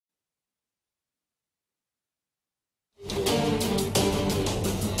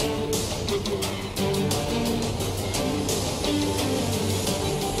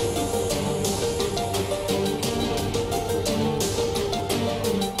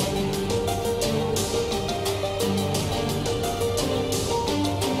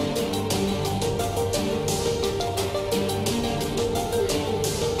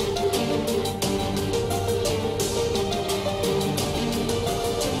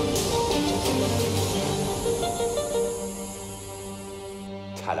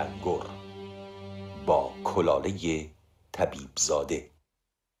کلاله طبیب زاده.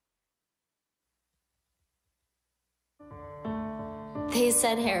 They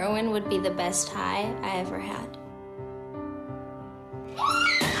said heroin would be the best high I ever had.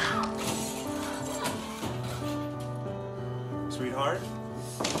 Sweetheart?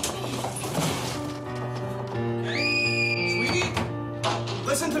 Sweetie?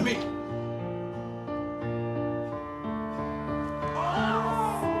 Listen to me.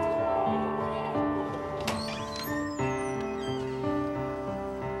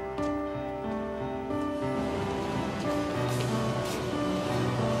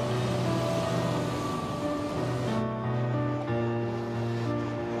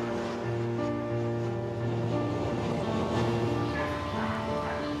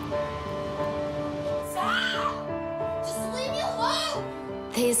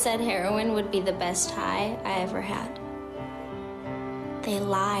 They said heroin would be the best high I ever had. They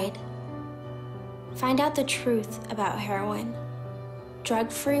lied. Find out the truth about heroin.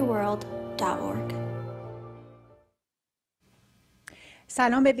 drugfreeworld.org.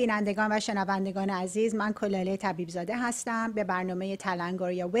 سلام به بینندگان و شنوندگان عزیز، من کلاله طبیب زاده هستم. به برنامه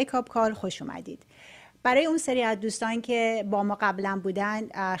تلنگر یا ویک اپ کال خوش اومدید. برای اون سری از دوستان که با ما قبلا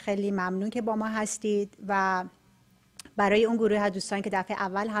بودن خیلی ممنون که با ما هستید و برای اون گروه از دوستان که دفعه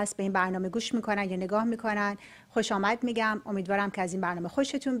اول هست به این برنامه گوش میکنن یا نگاه میکنن خوش آمد میگم. امیدوارم که از این برنامه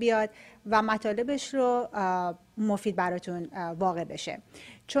خوشتون بیاد و مطالبش رو مفید براتون واقع بشه،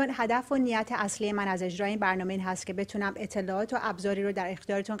 چون هدف و نیت اصلی من از اجرای این برنامه این هست که بتونم اطلاعات و ابزاری رو در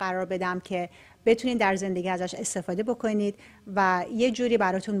اختیارتون قرار بدم که بتونین در زندگی ازش استفاده بکنید و یه جوری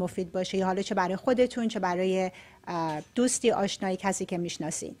براتون مفید باشه، یا حالا چه برای خودتون چه برای دوستی، آشنایی، کسی که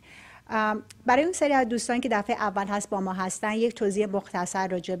میشناسین. برای اون سری از دوستان که دفعه اول هست با ما هستن یک توضیح مختصر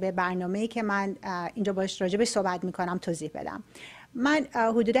راجع به برنامه‌ای که من اینجا باش راجع به صحبت میکنم توضیح بدم. من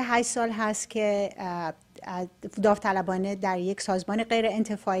حدود 8 سال هست که داوطلبانه در یک سازمان غیر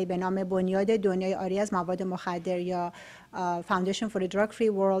انتفاعی به نام بنیاد دنیای عاری از مواد مخدر یا Foundation for the Drug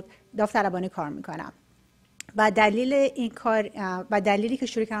Free World داوطلبانه کار میکنم. و دلیل این کار و دلیلی که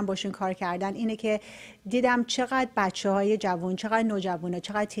شروع کردم باشون کار کردن اینه که دیدم چقدر بچه‌های جوان، چقدر نوجوانا،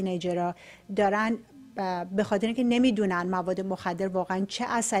 چقدر تینیجرها دارن به خاطر اینکه نمیدونن مواد مخدر واقعا چه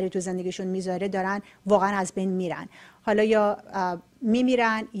اثری تو زندگیشون میذاره دارن واقعا از بین میرن. حالا یا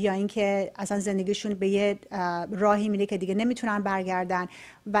میمیرن یا اینکه اصلا زندگیشون به یه راهی میره که دیگه نمیتونن برگردن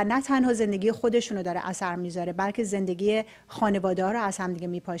و نه تنها زندگی خودشونو داره اثر میذاره بلکه زندگی خانواده ها رو از هم دیگه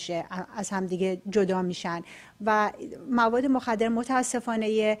میپاشه، از هم دیگه جدا میشن. و مواد مخدر متاسفانه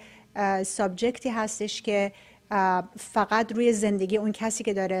یه سابجکتی هستش که فقط روی زندگی اون کسی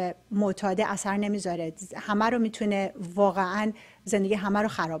که داره معتاده اثر نمیذاره، همه رو میتونه واقعا زندگی همه رو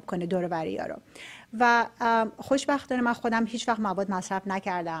خراب کنه، دور و بریا رو. و خوشبختانه من خودم هیچ وقت مواد مصرف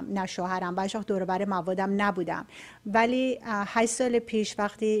نکردم، نه شوهرم و هیچ وقت دور و بر موادم نبودم، ولی 8 سال پیش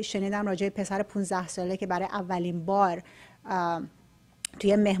وقتی شنیدم راجع به پسر 15 ساله که برای اولین بار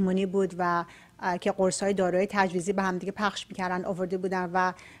توی مهمونی بود و که قرص‌های داروی تجویزی به هم دیگه پخش می‌کردن آورده بودن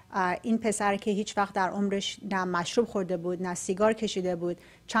و این پسر که هیچ وقت در عمرش نه مشروب خورده بود نه سیگار کشیده بود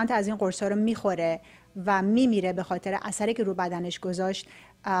چند تا از این قرص‌ها رو می‌خوره و میمیره به خاطر اثری که رو بدنش گذاشت،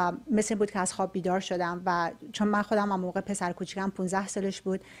 مثل بود که از خواب بیدار شدم. و چون من خودم اون موقع پسر کوچیکم 15 سالش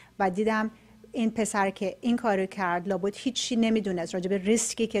بود و دیدم این پسر که این کارو کرد لابد هیچی نمیدونست راجع به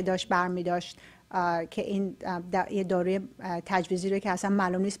ریسکی که داشت برمی داشت که این یه داروی تجویزی رو که اصلا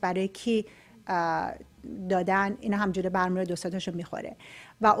معلوم نیست برای کی دادن، اینا همجوره برمیره دوستاتاشو میخوره.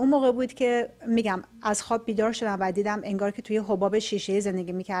 و اون موقع بود که میگم از خواب بیدار شدم و دیدم انگار که توی حباب شیشه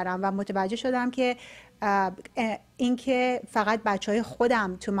زندگی میکردم و متوجه شدم که اینکه فقط بچهای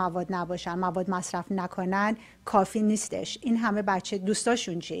خودم تو مواد نباشن، مواد مصرف نکنن کافی نیستش. این همه بچه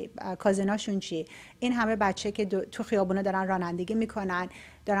دوستاشون چی، کازیناشون چی، این همه بچه که تو خیابونا دارن رانندگی میکنن،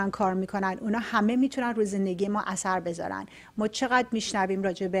 دارن کار میکنن، اونا همه میتونن رو زندگی ما اثر بذارن. ما چقدر میشنویم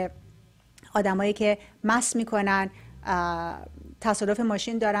راجع به آدمایی که مست میکنن، تصادف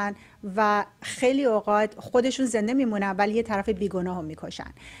ماشین دارن و خیلی اوقات خودشون زنده میمونن ولی یه طرف بیگناه هم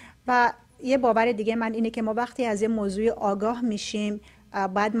میکشن. و یه باور دیگه من اینه که ما وقتی از یه موضوع آگاه میشیم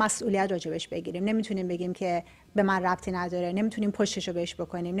باید مسئولیت راجبش بگیریم. نمیتونیم بگیم که به من ربطی نداره، نمیتونیم پشتشو بهش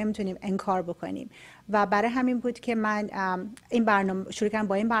بکنیم، نمیتونیم انکار بکنیم. و برای همین بود که من این برنامه شروع کردم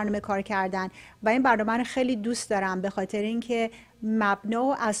با این برنامه کار کردن و این برنامه رو خیلی دوست دارم به خاطر اینکه مبنا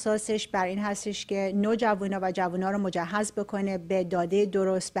و اساسش بر این هستش که نوجوانا و جوانا رو مجهز بکنه به داده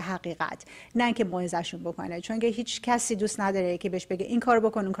درست، به حقیقت، نه اینکه موعظه‌شون بکنه، چون که هیچ کسی دوست نداره که بهش بگه این کارو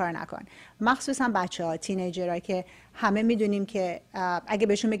بکن اون کارو نکن، مخصوصا بچه‌ها، تینیجرها که همه میدونیم که اگه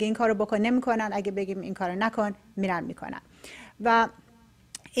بهشون بگه این کارو بکن نمیکنن، اگه بگیم این کارو نکن میرن میکنن. و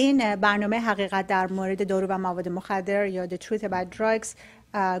این برنامه حقیقت در مورد دارو و مواد مخدر یا The Truth About Drugs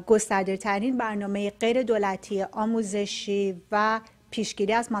گسترده ترین برنامه غیر دولتی آموزشی و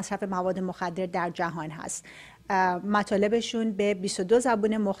پیشگیری از مصرف مواد مخدر در جهان هست. مطالبشون به 22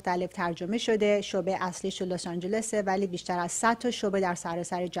 زبان مختلف ترجمه شده. شعبه اصلیش لس آنجلسه ولی بیشتر از 100 تا شعبه در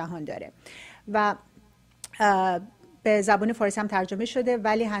سراسر جهان داره و به زبان فارسی هم ترجمه شده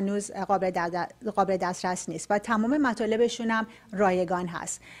ولی هنوز قابل دسترس نیست و تمام مطالبشون هم رایگان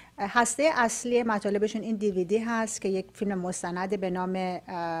هست. هسته اصلی مطالبشون این DVD هست که یک فیلم مستند به نام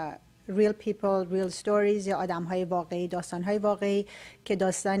Real People, Real Stories یا آدم‌های واقعی، داستان‌های واقعی که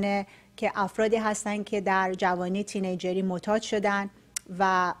داستان که افرادی هستن که در جوانی تینیجری معتاد شدن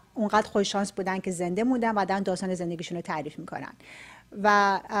و اونقدر خوششانس بودن که زنده موندن و دارن داستان زندگیشون رو تعریف میکنن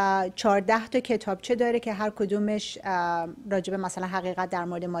و 14 تا کتابچه داره که هر کدومش راجب مثلا حقیقت در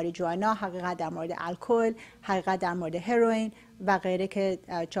مورد ماریجوانا، حقیقت در مورد الکل، حقیقت در مورد هروئین و غیره که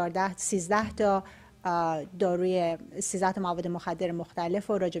 13 تا داروی 13 تا مواد مخدر مختلف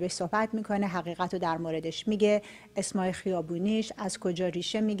و راجبش صحبت میکنه، حقیقت رو در موردش میگه، اسمای خیابونیش، از کجا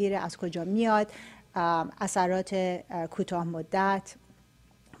ریشه میگیره، از کجا میاد، اثرات کوتاه مدت،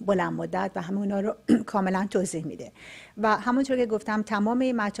 بلند مدت و همه اونا رو کاملا توضیح میده و همونطور که گفتم تمام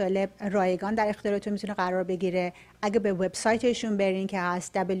این مطالب رایگان در اختیارتون میتونه قرار بگیره. اگه به وبسایتشون برین که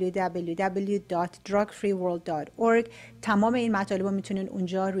هست www.drugfreeworld.org تمام این مطالب رو میتونین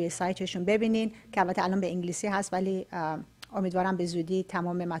اونجا روی سایتشون ببینین که البته الان به انگلیسی هست ولی امیدوارم به زودی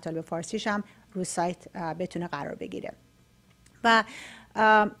تمام مطالب فارسیش هم روی سایت بتونه قرار بگیره. و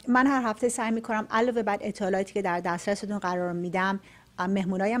من هر هفته سعی میکنم علاوه بر اطلاعاتی که در دسترستون قرار میدم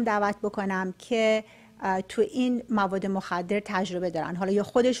مهمونایم دعوت بکنم که تو این مواد مخدر تجربه دارن، حالا یا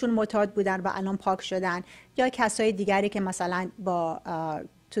خودشون معتاد بودن و الان پاک شدن یا کسای دیگری که مثلا با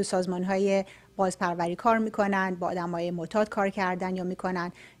تو سازمان‌های بازپروری کار میکنن، با آدمای معتاد کار کردن یا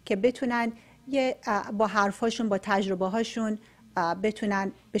میکنن که بتونن با حرفاشون، با تجربه هاشون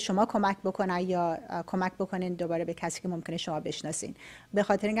بتونن به شما کمک بکنن یا کمک بکنین دوباره به کسی که ممکنه شما بشناسین. به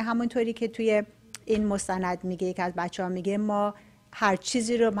خاطر اینکه همونطوری که توی این مستند میگه، یک از بچه‌ها میگه ما هر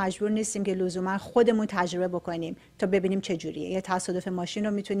چیزی رو مجبور نیستیم که لزوما خودمون تجربه بکنیم تا ببینیم چه جوریه. یه تصادف ماشین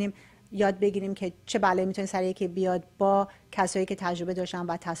رو میتونیم یاد بگیریم که چه بلایی میتونه سر یکی بیاد با کسایی که تجربه داشتن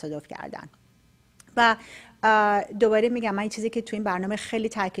و تصادف کردن. و دوباره میگم من این چیزی که تو این برنامه خیلی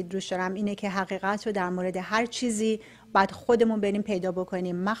تاکید روش دارم اینه که حقیقت رو در مورد هر چیزی باید خودمون بریم پیدا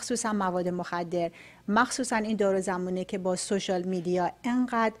بکنیم، مخصوصا مواد مخدر، مخصوصا این دور زمانه که با سوشال میدیا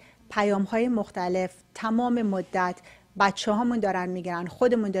انقدر پیام‌های مختلف تمام مدت بچه هامون دارن میگیرن،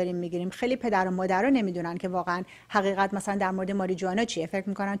 خودمون داریم میگیریم. خیلی پدر و مادرها نمیدونن که واقعا حقیقت مثلا در مورد ماریجوانا چیه. فکر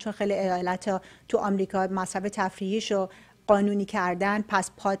میکنن چون خیلی ایالت‌ها تو آمریکا مصرف تفریحیشو قانونی کردن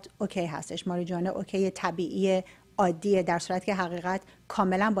پس پات اوکی هستش، ماریجوانا اوکی، طبیعیه، عادیه، در صورتی که حقیقت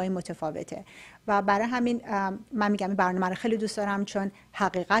کاملا با این متفاوته. و برای همین من میگم این برنامه رو خیلی دوست دارم چون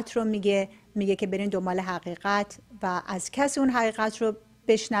حقیقت رو میگه که برین دنبال حقیقت و از کسی اون حقیقت رو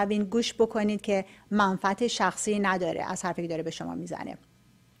بشنوین، گوش بکنید که منفعت شخصی نداره از حرفی که داره به شما میزنه.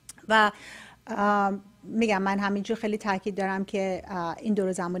 و میگم من همینجور خیلی تاکید دارم که این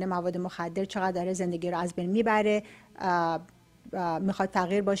دور زمان مواد مخدر چقدر داره زندگی رو از بین میبره. میخواد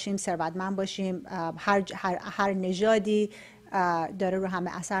فقیر باشیم، ثروتمند باشیم، هر نژادی داره رو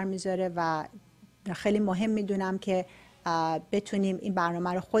همه اثر میذاره و خیلی مهم میدونم که بتونیم این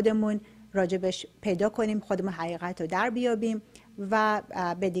برنامه رو خودمون راجبش پیدا کنیم، خودمون حقیقت رو در بیابیم و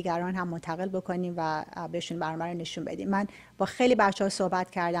به دیگران هم منتقل بکنیم و بهشون برنامه رو نشون بدیم. من با خیلی بچه‌ها صحبت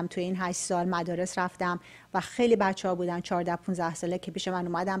کردم توی این 8 سال، مدارس رفتم و خیلی بچه‌ها بودن 14-15 ساله که پیش من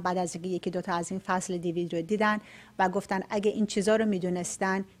اومدن بعد از اینکه یکی دو تا از این فصل دیوید رو دیدن و گفتن اگه این چیزا رو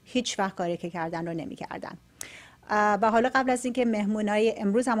میدونستن هیچ وقت کاری که کردن رو نمی‌کردن. و حالا قبل از اینکه مهمونای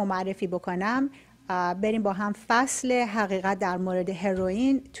امروزم رو معرفی بکنم بریم با هم فصل حقیقت در مورد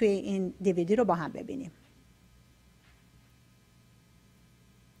هروئین توی این دیویدی رو با هم ببینیم.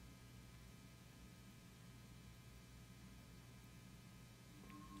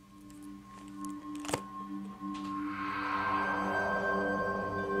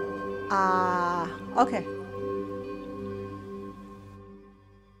 اوکی.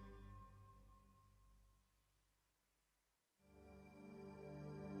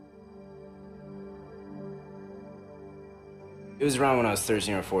 It was around when I was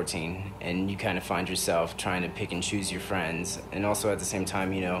 13 or 14, and you kind of find yourself trying to pick and choose your friends. And also at the same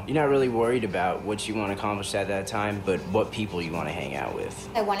time, you know, you're not really worried about what you want to accomplish at that time, but what people you want to hang out with.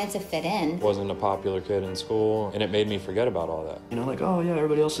 I wanted to fit in. Wasn't a popular kid in school, and it made me forget about all that. You know, like, oh yeah,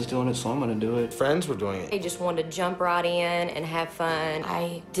 everybody else is doing it, so I'm gonna do it. Friends were doing it. I just wanted to jump right in and have fun.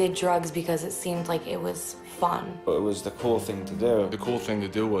 I did drugs because it seemed like it was fun. It was the cool thing to do. The cool thing to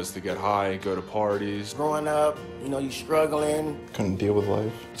do was to get high, go to parties. Growing up, you know, you struggling. Couldn't deal with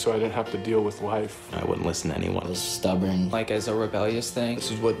life, so I didn't have to deal with life. I wouldn't listen to anyone. I was stubborn. Like as a rebellious thing,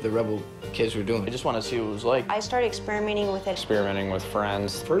 this is what the rebel kids were doing. I just wanted to see what it was like. I started experimenting with it. Experimenting with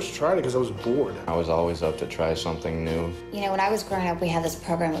friends. First tried it because I was bored. I was always up to try something new. You know, when I was growing up, we had this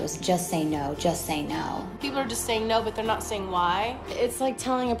program that was just say no, just say no. People are just saying no, but they're not saying why. It's like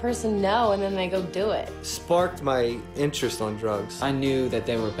telling a person no and then they go do it. Sparked my interest on drugs. I knew that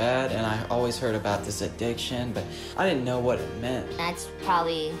they were bad, and I always heard about this addiction, but I didn't know what it meant. That's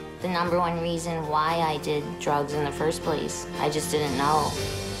probably the #1 reason why I did drugs in the first place. I just didn't know.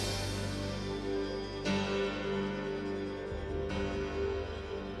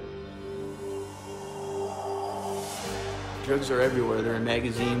 Drugs are everywhere. They're in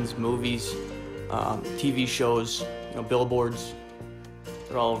magazines, movies, TV shows, you know, billboards.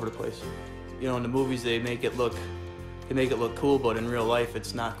 They're all over the place. You know, in the movies they make it look cool, but in real life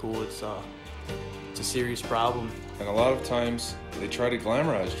it's not cool. It's a serious problem. And a lot of times they try to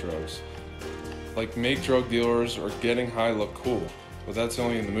glamorize drugs. Like make drug dealers or getting high look cool, but that's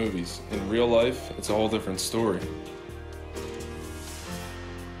only in the movies. In real life, it's a whole different story.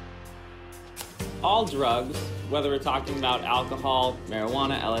 All drugs, whether we're talking about alcohol,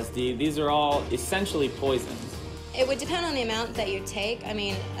 marijuana, LSD, these are all essentially poisons. It would depend on the amount that you take. I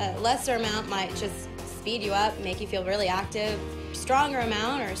mean, a lesser amount might just speed you up, make you feel really active. Stronger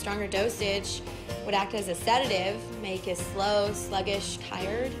amount or a stronger dosage would act as a sedative, make you slow, sluggish,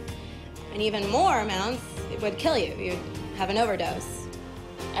 tired. And even more amounts, it would kill you. You'd have an overdose.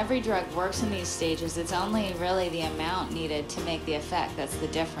 Every drug works in these stages. It's only really the amount needed to make the effect that's the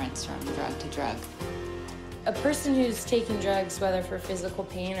difference from drug to drug. A person who's taking drugs, whether for physical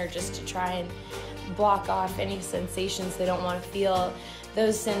pain or just to try and block off any sensations they don't want to feel,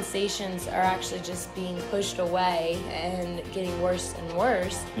 those sensations are actually just being pushed away and getting worse and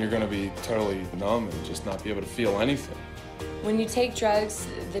worse. You're going to be totally numb and just not be able to feel anything. When you take drugs,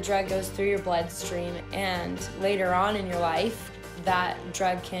 the drug goes through your bloodstream, and later on in your life, that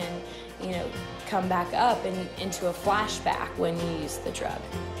drug can, you know, come back up and into a flashback when you use the drug.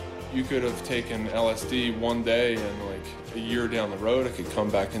 You could have taken LSD one day and like a year down the road, it could come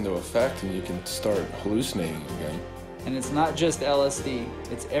back into effect and you can start hallucinating again. And it's not just LSD,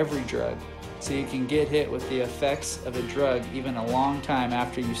 it's every drug. So you can get hit with the effects of a drug even a long time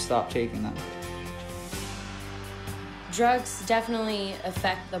after you stop taking them. Drugs definitely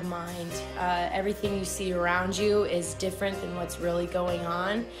affect the mind. Everything you see around you is different than what's really going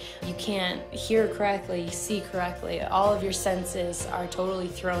on. You can't hear correctly, see correctly. All of your senses are totally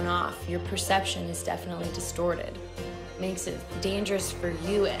thrown off. Your perception is definitely distorted. It makes it dangerous for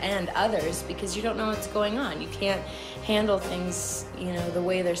you and others because you don't know what's going on. You can't handle things, you know, the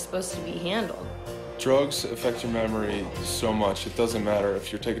way they're supposed to be handled. Drugs affect your memory so much. It doesn't matter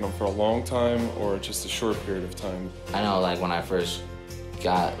if you're taking them for a long time or just a short period of time. I know, like, when I first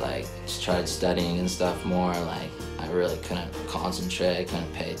started studying and stuff more, like, I really couldn't concentrate,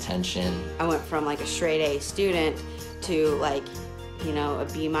 couldn't pay attention. I went from, like, a straight A student to, like, you know, a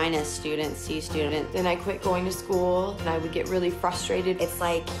B- student, C student. Then I quit going to school, and I would get really frustrated. It's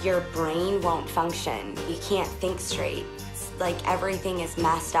like your brain won't function. You can't think straight. Like everything is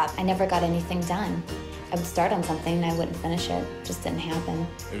messed up. I never got anything done. I would start on something and I wouldn't finish it. It just didn't happen.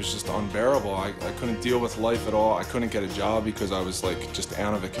 It was just unbearable. I couldn't deal with life at all. I couldn't get a job because I was like just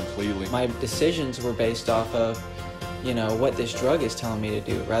out of it completely. My decisions were based off of, you know, what this drug is telling me to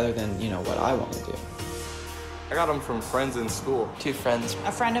do rather than, you know, what I want to do. I got them from friends in school. 2 friends.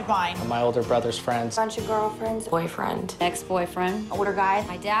 A friend of mine. My older brother's friends. Bunch of girlfriends. Boyfriend. Ex-boyfriend. Older guy.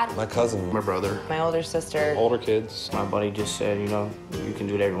 My dad. My cousin. My brother. My older sister. Older kids. My buddy just said, you know, you can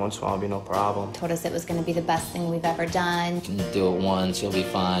do it every once in a while, it'll be no problem. Told us it was going to be the best thing we've ever done. You can do it once, you'll be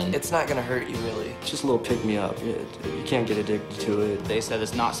fine. It's not gonna hurt you, really. It's just a little pick-me-up. You can't get addicted to it. They said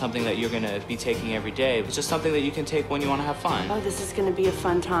it's not something that you're going to be taking every day. It's just something that you can take when you want to have fun. Oh, this is going to be a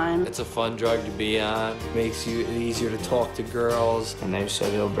fun time. It's a fun drug to be on. Makes you easier to talk to girls. And they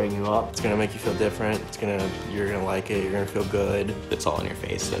said it'll bring you up. It's gonna make you feel different. You're gonna like it. You're gonna feel good. It's all in your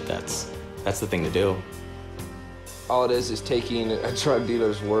face. That's the thing to do. All it is taking a drug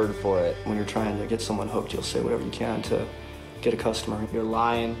dealer's word for it. When you're trying to get someone hooked, you'll say whatever you can to get a customer. You're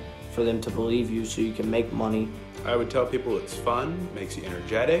lying for them to believe you so you can make money I would tell people it's fun, makes you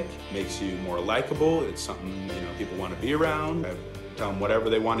energetic, makes you more likable. It's something, you know, people want to be around. I would tell them whatever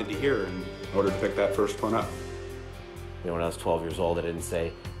they wanted to hear in order to pick that first one up. You know, when I was 12 years old, I didn't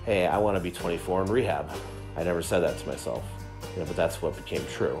say, hey, I want to be 24 in rehab. I never said that to myself. You know, but that's what became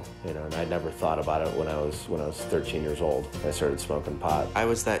true, you know, and I never thought about it when I was 13 years old. I started smoking pot. I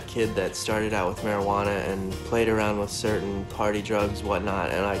was that kid that started out with marijuana and played around with certain party drugs,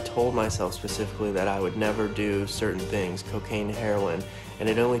 whatnot, and I told myself specifically that I would never do certain things, cocaine, heroin, and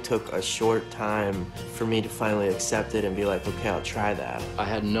it only took a short time for me to finally accept it and be like, okay, I'll try that. I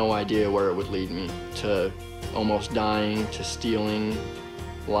had no idea where it would lead me, to almost dying, to stealing,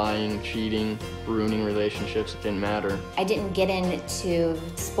 lying, cheating, ruining relationships. It didn't matter. I didn't get into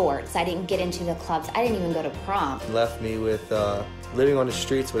sports. I didn't get into the clubs. I didn't even go to prom. Left me with living on the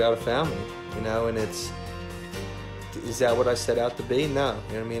streets without a family, you know, and is that what I set out to be? No.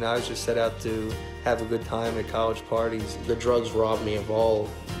 You know what I mean? I was just set out to have a good time at college parties. The drugs robbed me of all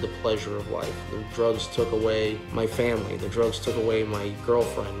the pleasure of life. The drugs took away my family. The drugs took away my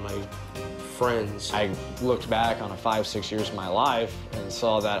girlfriend, my friends. I looked back on 5-6 years of my life and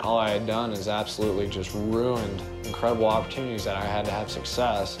saw that all I had done is absolutely just ruined incredible opportunities that I had to have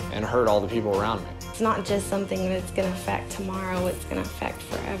success and hurt all the people around me. It's not just something that's going to affect tomorrow, it's going to affect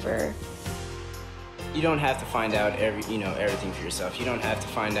forever. You don't have to find out everything for yourself. You don't have to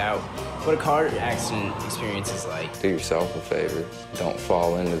find out what a car accident experience is like. Do yourself a favor. Don't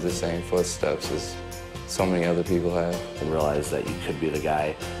fall into the same footsteps as so many other people have. And realize that you could be the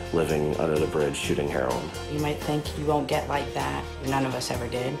guy living under the bridge shooting heroin. You might think you won't get like that. None of us ever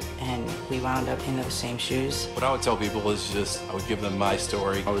did, and we wound up in those same shoes. What I would tell people is just, I would give them my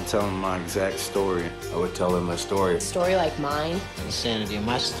story. I would tell them my exact story. I would tell them my story. A story like mine. The insanity of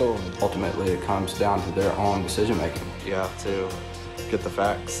my story. Ultimately, it comes down to their own decision making. You have to get the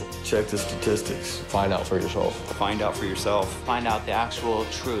facts, check the statistics, find out for yourself. Find out for yourself. Find out the actual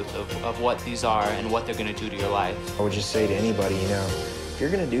truth of what these are and what they're going to do to your life. I would just say to anybody, you know, if you're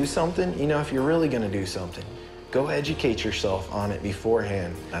going to do something, you know, if you're really going to do something, go educate yourself on it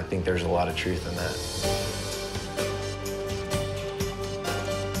beforehand. I think there's a lot of truth in that.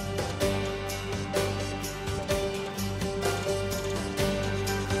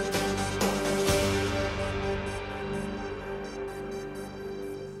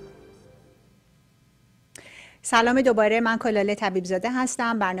 سلام دوباره، من کلاله طبیب زاده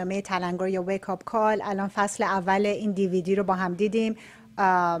هستم. برنامه تلنگر یا ویک آپ کال. الان فصل اول این دیویدی رو با هم دیدیم.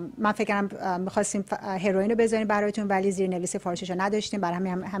 من فکر کنم می‌خواستیم هروئین رو بذاریم براتون، ولی زیرنویس فارسیش رو نداشتیم، برای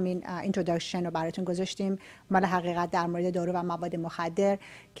همین اینتروداکشن رو براتون گذاشتیم. مال حقیقت در مورد دارو و مواد مخدر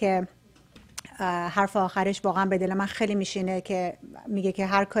که حرف آخرش واقعا به دل من خیلی میشینه، که میگه که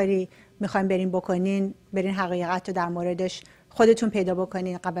هر کاری میخوایم برین بکنین، برین حقیقت رو در موردش خودتون پیدا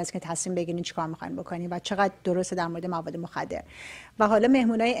بکنین قبل از که تصمیم بگیرین چیکار میخواین بکنین و چقدر درسته در مورد مواد مخدر. و حالا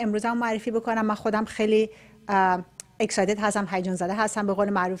مهمونای امروزم معرفی بکنم. من خودم خیلی اکسایتد هستم، هیجان زده هستم به قول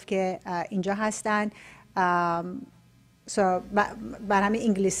معروف که اینجا هستن. برای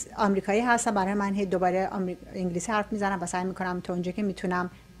همین آمریکایی هستم، برای من دوباره انگلیسی حرف میزنم و سعی میکنم تا اونجا که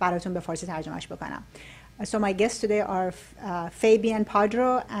میتونم براتون به فارسی ترجمهش بکنم. So my guests today are Fabian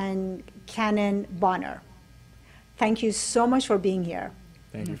Padro and Canon Bonner. Thank you so much for being here.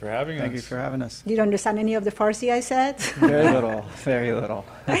 Thank you for having us. Thank you for having us. Did you understand any of the Farsi I said? Very little, very little.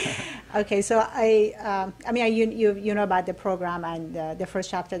 Okay, so I mean, you know about the program and the first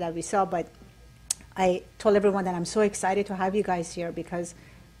chapter that we saw, but I told everyone that I'm so excited to have you guys here because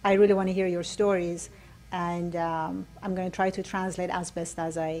I really want to hear your stories, and I'm going to try to translate as best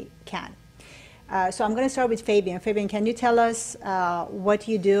as I can. So I'm going to start with Fabian. Fabian, can you tell us what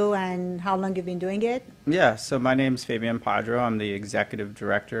you do and how long you've been doing it? Yeah, so my name's Fabian Padro. I'm the executive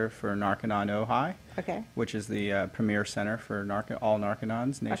director for Narconon Ojai, okay, which is the premier center for all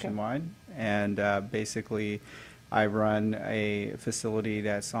Narconons nationwide. Okay. And basically, I run a facility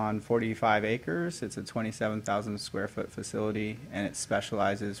that's on 45 acres. It's a 27,000 square foot facility, and it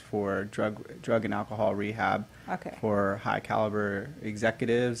specializes for drug and alcohol rehab, okay, for high caliber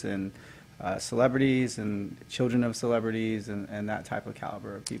executives and celebrities and children of celebrities and that type of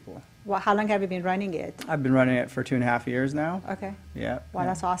caliber of people. Well, how long have you been running it? I've been running it for 2.5 years now. Okay. Yeah. Wow,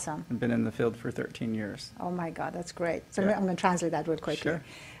 that's awesome. I've been in the field for 13 years. Oh my God, that's great. So I'm going to translate that real quickly. Sure.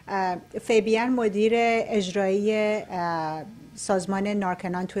 فیبیان مدیر اجرایی سازمان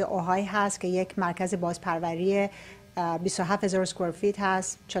نارکنان توی اوهای هست که یک مرکز بازپروری 27,000 سکوئر فیت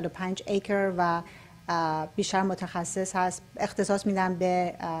هست، 45 ایکر و بیشتر متخصص هست. اختصاص میدم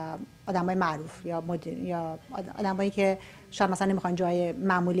به آدمای معروف یا آدمایی که شاید مثلا نمیخوان جای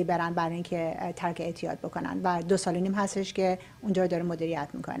معمولی برن برای اینکه ترک اعتیاد بکنن و 2.5 سال هستش که اونجا رو داره مدیریت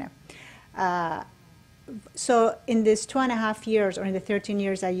میکنه. So in this 2.5 years, or in the 13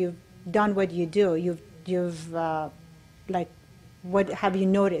 years that you've done what you do, you've like, what have you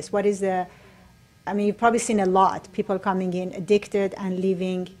noticed? What is the, I mean, you've probably seen a lot, people coming in addicted and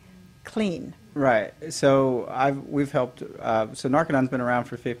leaving clean. Right. So we've helped. So Narcanon's been around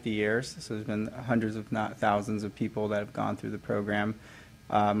for 50 years. So there's been hundreds, if not thousands, of people that have gone through the program.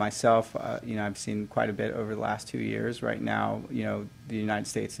 Myself, I've seen quite a bit over the last 2 years. Right now, the United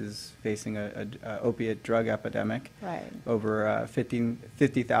States is facing a opiate drug epidemic. Right. Over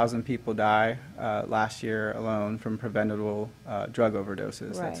 50,000 people die last year alone from preventable drug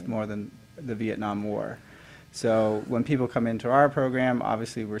overdoses. Right. That's more than the Vietnam War. So when people come into our program,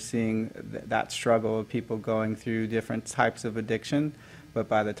 obviously we're seeing that struggle of people going through different types of addiction. But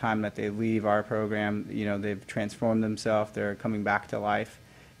by the time that they leave our program, they've transformed themselves. They're coming back to life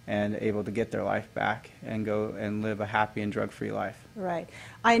and able to get their life back and go and live a happy and drug-free life. Right.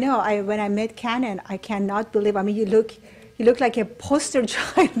 I know. When I met Cannon, I cannot believe. I mean, you look like a poster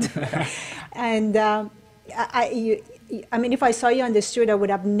child. And I mean, if I saw you on the street, I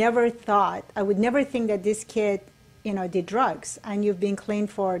would never think that this kid, did drugs. And you've been clean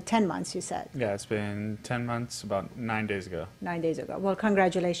for 10 months, you said. Yeah, it's been 10 months, about 9 days ago. 9 days ago. Well,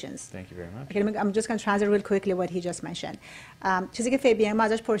 congratulations. Thank you very much. Okay, I'm just going to translate real quickly what he just mentioned. چیزی که فیبیان ما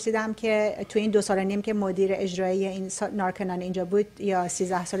ازش پرسیدم که تو این 2 سال و نیم که مدیر اجرایی این نارکنان اینجا بود یا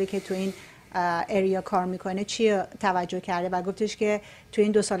 13 سالی که تو این اریا کار میکنه چی توجه کرده و گفتش که تو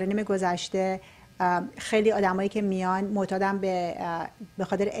این 2 سال و نیم گذشته خیلی آدمایی که میان معتادن به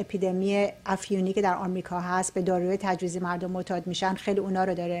خاطر اپیدمی افیونی که در آمریکا هست به داروی تجویزی مردم معتاد میشن، خیلی اونا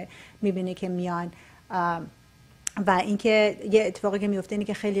رو داره میبینه که میان و اینکه یه اتفاقی که میفته اینه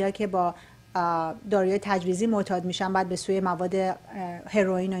که خیلی‌ها که با داروی تجویزی معتاد میشن بعد به سوی مواد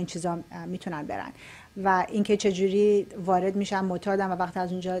هروئین و این چیزا میتونن برن و اینکه چجوری وارد میشن معتادن و وقتی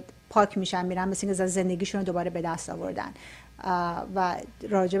از اونجا پاک میشن میرن مثل اینکه زندگیشون رو دوباره به دست آوردن. و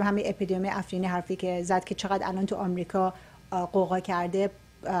راجع به همین اپیدمی افیونی حرفی که زد که چقدر الان تو آمریکا قوقا کرده،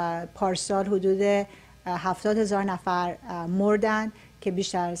 پارسال حدود 70,000 نفر مردن که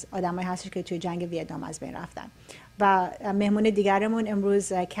بیشتر از آدمایی هستش که توی جنگ ویتنام از بین رفتن. و مهمون دیگرمون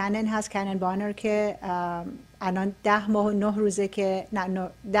امروز کنن هست، کنن بانر که الان 10 ماه و 9 روزه که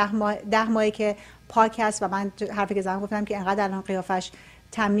 10 ماهی که پاک هست و من حرفی که زدم گفتم که انقدر الان قیافش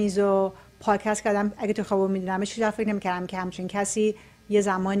تمیز و پاک هست کردم اگه تو خوابو میدونم چیزی فکر نمی‌کردم که همچین کسی یه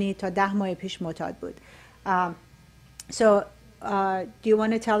زمانی تا 10 ماه پیش معتاد بود. So do you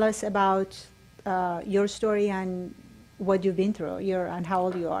want to tell us about your story and what you've been through and how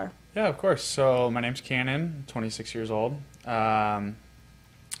old you are? Yeah, of course. So my name's Cannon, 26 years old.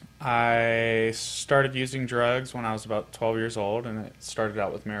 I started using drugs when I was about 12 years old, and it started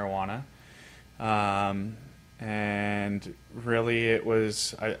out with marijuana. And really it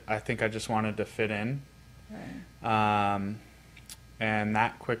was, I think I just wanted to fit in. Right. And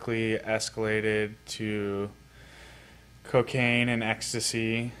that quickly escalated to cocaine and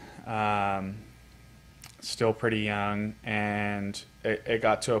ecstasy, still pretty young, and it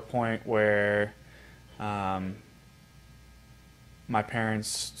got to a point where my parents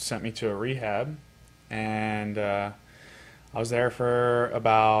sent me to a rehab, and I was there for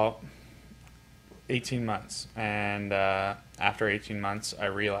about 18 months, and after 18 months I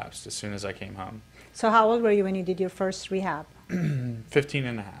relapsed as soon as I came home. So how old were you when you did your first rehab? 15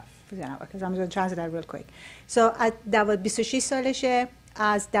 and a half. Because I'm going to translate that real quick. So at 26 سالشه،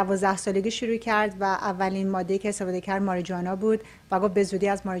 از 12 سالگی شروع کرد و اولین ماده‌ای که استفاده کرد ماریجوانا بود و گفت به زودی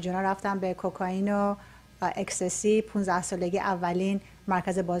از ماریجوانا رفتم به کوکائین و اکستسی. 15 سالگی اولین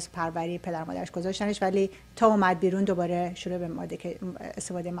مرکز بازپروری پدر مادرش گذاشتنش، ولی تا اومد بیرون دوباره شروع به ماده که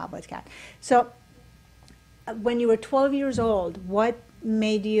استفاده مواد کرد. So when you were 12 years old, what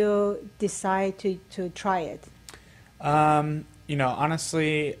made you decide to try it?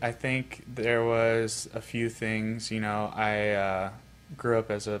 Honestly, I think there was a few things. I grew up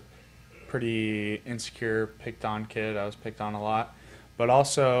as a pretty insecure, picked-on kid. I was picked on a lot. But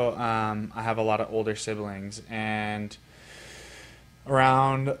also, I have a lot of older siblings. And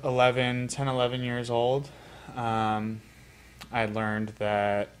around 10, 11 years old, I learned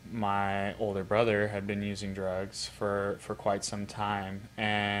that my older brother had been using drugs for quite some time.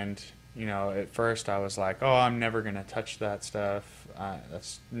 And, at first I was like, oh, I'm never going to touch that stuff.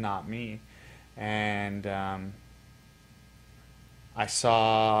 That's not me. And I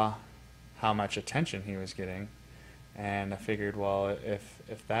saw how much attention he was getting. And I figured, well,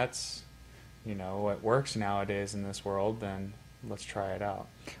 if that's, what works nowadays in this world, then let's try it out.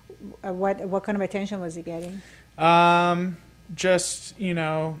 What kind of attention was he getting? Just,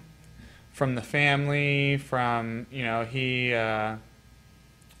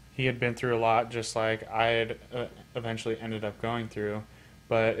 he he had been through a lot, just like I had eventually ended up going through,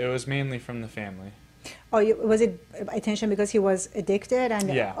 but it was mainly from the family. Oh, was it attention because he was addicted? And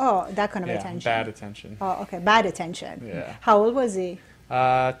Yeah. Oh, that kind of Yeah, attention. bad attention. Oh, okay, bad attention. Yeah. How old was he?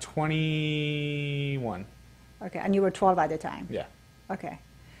 21. Okay, and you were 12 at the time. Yeah. Okay.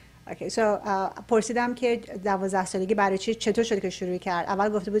 Okay, so پرسیدم که 12 سالگی برای چطور شد که شروع کرد؟ اول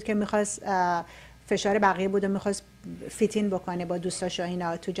گفته بود که میخواست فشار بقیه بود و میخواست فیتین بکنه با دوستاش و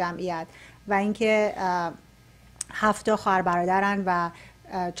اینا تو جمعیت، و اینکه 7 خواهر برادرن و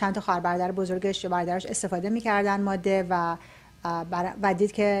چند تا خواهر برادر بزرگش و برادرش استفاده میکردن ماده و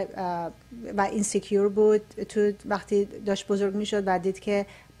دید که و اینسیکیور بود تو وقتی داشت بزرگ میشد و دید که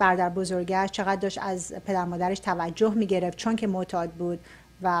برادر بزرگش چقدر داشت از پدر مادرش توجه میگرفت چون که معتاد بود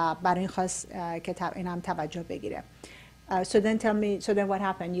و برای این خواست که این هم توجه بگیره. So then tell me, so then what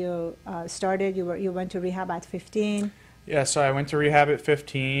happened? You started, you went to rehab at 15? Yeah, so I went to rehab at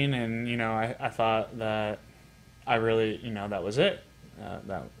 15, and, you know, I thought that I really, you know, that was it.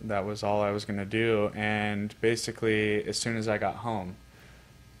 That was all I was going to do. And basically, as soon as I got home,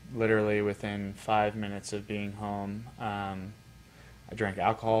 literally within 5 minutes of being home, I drank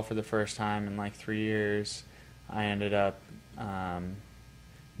alcohol for the first time in like 3 years. I ended up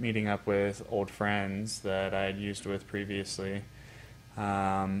meeting up with old friends that I had used with previously.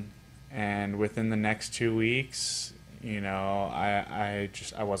 And within the next 2 weeks, you know,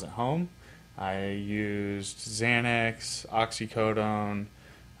 I wasn't home. I used Xanax, oxycodone,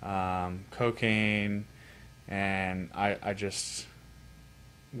 cocaine, and I just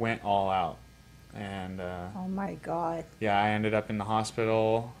went all out. And oh my God. Yeah, I ended up in the hospital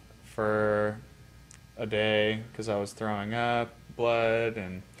for a day because I was throwing up blood,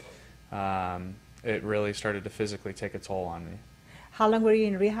 and it really started to physically take a toll on me. How long were you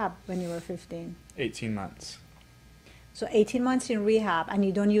in rehab when you were 15? 18 months. So 18 months in rehab and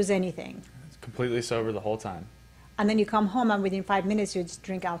you don't use anything? Completely sober the whole time. And then you come home and within 5 minutes you just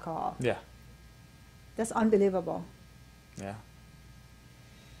drink alcohol? Yeah. That's unbelievable. Yeah.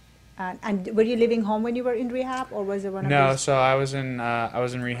 And were you living home when you were in rehab, or was it one of No, those? so I was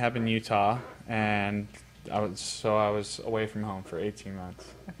in rehab in Utah, and I was away from home for 18 months.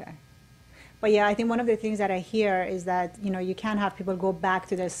 Okay. But yeah, I think one of the things that I hear is that, you know, you can't have people go back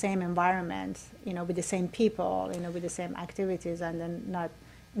to the same environment, you know, with the same people, you know, with the same activities, and then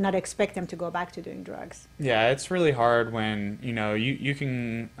not expect them to go back to doing drugs. Yeah, it's really hard when, you know, you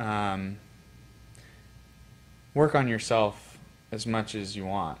can work on yourself as much as you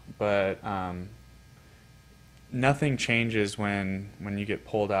want, but nothing changes when you get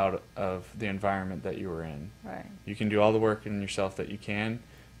pulled out of the environment that you were in. Right. You can do all the work in yourself that you can,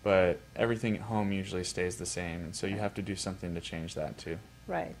 but everything at home usually stays the same, and so you have to do something to change that too.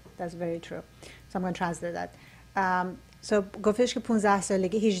 Right, that's very true. So I'm going to translate that. So گفتش که 15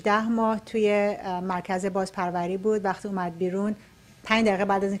 سالگی 18 ماه توی مرکز بازپروری بود. وقتی اومد بیرون 5 دقیقه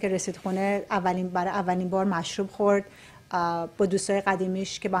بعد از اینکه رسید خونه برای اولین بار مشروب خورد. با دوستای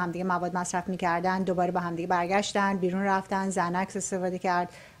قدیمیش که با همدیگه مواد مصرف میکردن دوباره با همدیگه برگشتن، بیرون رفتن، زنکس استفاده کرد،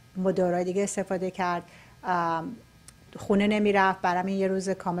 با دارای دیگه استفاده کرد، خونه نمیرفت. برام یه روز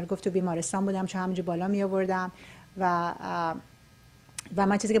کامل گفت تو بیمارستان بودم چون همینجا بالا می آوردم و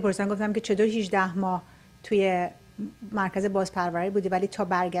من چیزی که پرسیدم گفتم که چطور 18 ماه توی مرکز بازپروری بودی ولی تا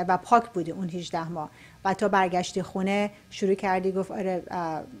برگشت و پاک بودی اون 18 ماه و تا برگشتی خونه شروع کردی. گفت آره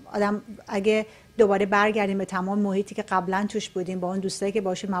آدم اگه دوباره برگردیم به تمام محیطی که قبلا توش بودیم با اون دوستایی که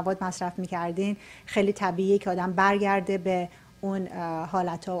باشون مواد مصرف میکردین خیلی طبیعیه که آدم برگرده به اون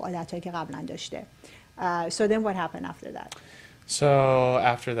حالت‌ها و عادت‌هایی که قبلا داشته. So then what happened after that? So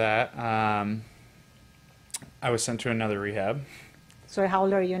after that, I was sent to another rehab. So how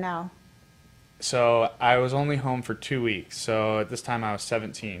old are you now? So I was only home for 2 weeks. So at this time I was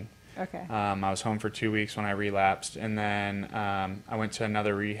 17. Okay. I was home for 2 weeks when I relapsed, and then I went to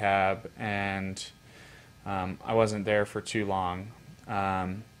another rehab, and I wasn't there for too long.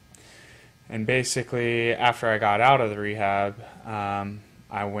 And basically, after I got out of the rehab,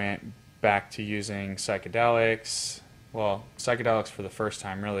 I went back to using psychedelics. Well, psychedelics for the first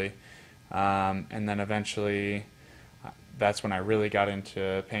time, really. And then eventually, that's when I really got into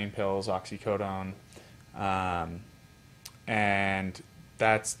pain pills, oxycodone, and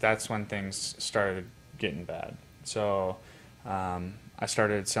that's when things started getting bad. So I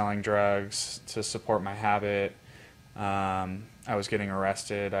started selling drugs to support my habit. I was getting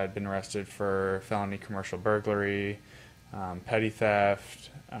arrested. I'd been arrested for felony commercial burglary, petty theft,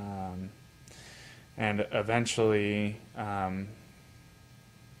 and eventually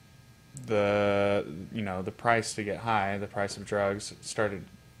the price to get high, the price of drugs started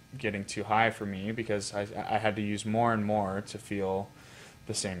getting too high for me because I had to use more and more to feel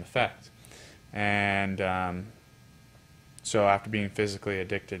the same effect. And so after being physically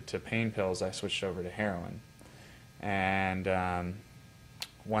addicted to pain pills, I switched over to heroin. And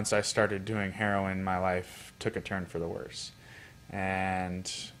once I started doing heroin, my life took a turn for the worse. And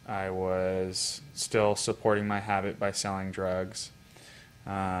I was still supporting my habit by selling drugs.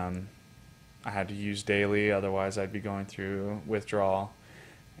 I had to use daily, otherwise I'd be going through withdrawal.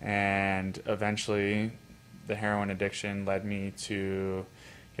 And eventually the heroin addiction led me to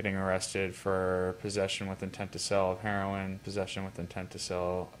getting arrested for possession with intent to sell of heroin, possession with intent to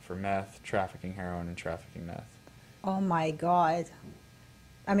sell for meth, trafficking heroin, and trafficking meth. Oh my God.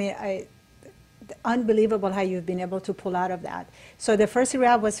 I mean, unbelievable how you've been able to pull out of that. So the first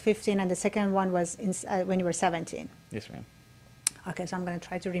rehab was 15 and the second one was when you were 17. Yes, ma'am. Okay, so I'm going to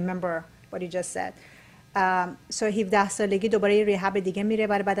try to remember what you just said. So 17 سالگی دوباره یه ریهاب دیگه میره،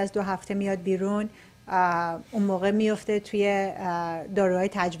 برای بعد از 2 هفته میاد بیرون. اون موقع میفته توی داروهای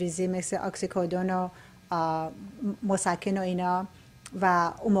تجویزی مثل اکسیکودون و مسکن و اینا،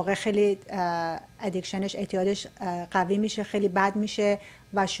 و اون موقع خیلی ادیکشنش، اعتیادش قوی میشه، خیلی بد میشه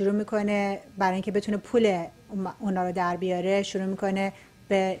و شروع میکنه برای اینکه بتونه پول اونا رو در بیاره شروع میکنه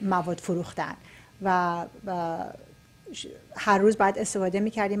به مواد فروختن و هر روز باید استفاده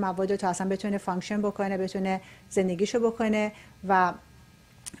میکردیم مواد رو تا اصلا بتونه فانکشن بکنه، بتونه زندگیشو بکنه و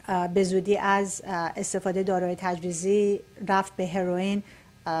به زودی از استفاده داروهای تجویزی رفت به هروئین.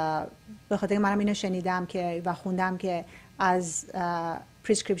 به خاطر منم اینو شنیدم که و خوندم که از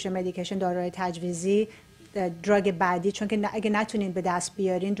پریسکریپشن مدیکیشن داروهای تجویزی دراگ بعدی، چون که اگه نتونین به دست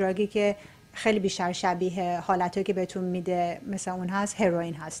بیارین، دراگی که خیلی بیشتر شبیه حالتی که بهتون میده مثل اون هست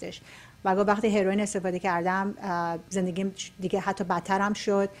هروئین هستش. و وقتی هروئین استفاده کردم زندگیم دیگه حتی بدترم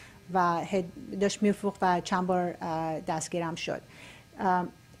شد و داشت میفروخت و چند بار دستگیرم شد.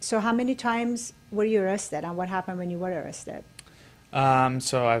 So how many times were you arrested and what happened when you were arrested?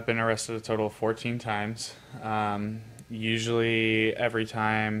 So I've been arrested a total of 14 times. Usually every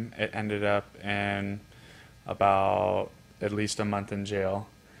time it ended up in about at least a month in jail.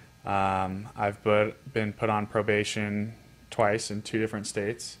 I've been put on probation twice in 2 different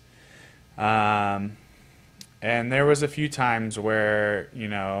states. And there was a few times where, you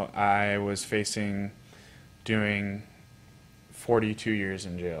know, I was facing doing 42 years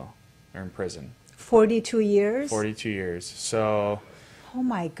in jail or in prison. 42 years? 42 years. So, oh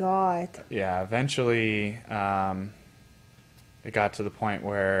my God. Yeah, eventually it got to the point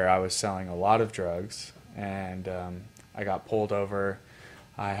where I was selling a lot of drugs, and I got pulled over.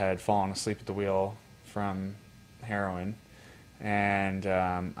 I had fallen asleep at the wheel from heroin, and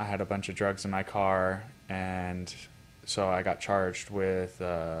I had a bunch of drugs in my car, and so I got charged with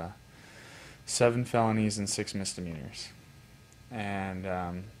 7 felonies and 6 misdemeanors. And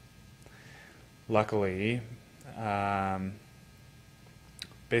luckily,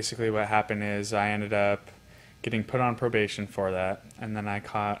 basically what happened is I ended up getting put on probation for that, and then I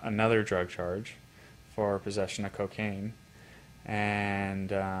caught another drug charge for possession of cocaine. And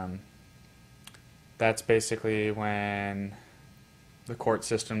that's basically when the court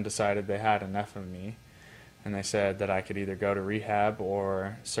system decided they had enough of me, and they said that I could either go to rehab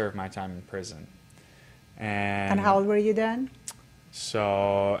or serve my time in prison. And how old were you then? So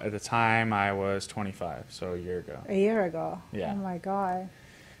at the time I was 25, so a year ago. A year ago? Yeah. Oh my God.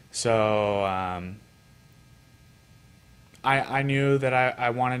 So I knew that I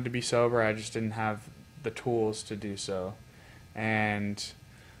wanted to be sober, I just didn't have the tools to do so. And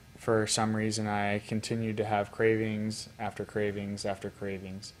for some reason I continued to have cravings after cravings after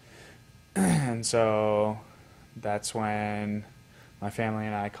cravings. And so that's when my family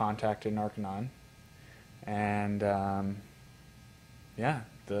and I contacted Narconon. And yeah,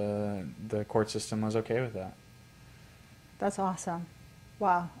 the court system was okay with that. That's awesome.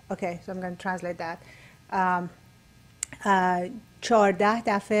 Wow. Okay, so I'm going to translate that. 14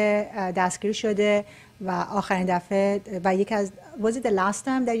 دفعه دستگیر شده و آخرین دفعه و یک از was it the last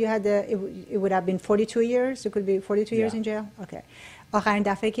time that you had it would have been 42 years? It could be 42 years in jail? Okay. آخرین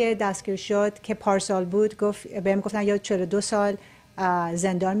دفعه که دستگیر شد که پارسال بود بهم گفتن یا 42 سال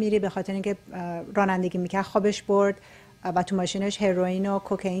زندان میری به خاطر اینکه رانندگی میکرد خوابش برد و تو ماشینش هروئین و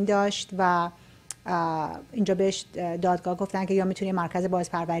کوکائین داشت و اینجا بهش دادگاه گفتن که یا میتونی مرکز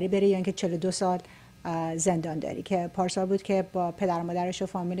بازپروری بری یا اینکه 42 سال زندان داری. که پارسال بود که با پدر و مادرش و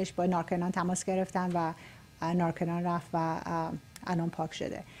فامیلش با نارکنان تماس گرفتن و نارکنان رفت و الان پاک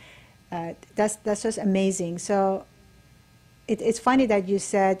شده. That's just amazing. So it's funny that you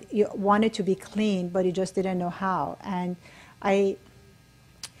said you wanted to be clean but you just didn't know how. And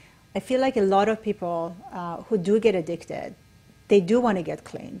I feel like a lot of people who do get addicted, they do want to get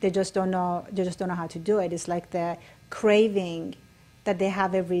clean. They just don't know how to do it. It's like the craving that they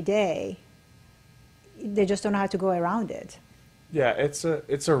have every day, they just don't know how to go around it. Yeah, it's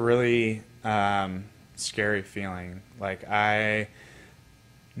a really scary feeling. Like, I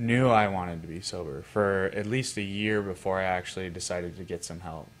knew I wanted to be sober for at least a year before I actually decided to get some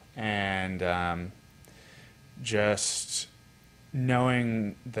help. And just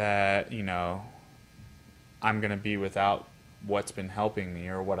knowing that, you know, I'm going to be without what's been helping me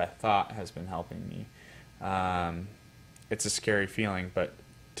or what I thought has been helping me, it's a scary feeling. But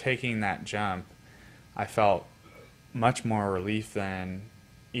taking that jump, I felt much more relief than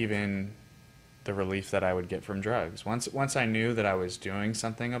even the relief that I would get from drugs. Once I knew that I was doing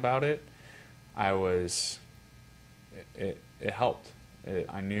something about it, it helped.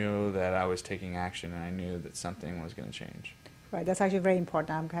 I knew that I was taking action, and I knew that something was going to change. Right, that's actually very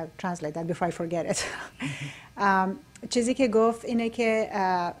important. I'm going to translate that before I forget it. چیزی که گفت اینه که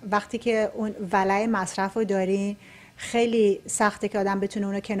وقتی که اون ولع مصرف رو داری، خیلی سخته که آدم بتونه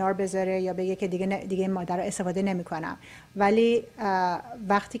اونو کنار بذاره یا بگه که دیگه این ماده رو استفاده نمی‌کنم. ولی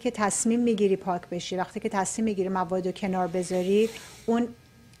وقتی که تصمیم میگیری پاک بشی، وقتی که تصمیم میگیری مواد رو کنار بذاری، اون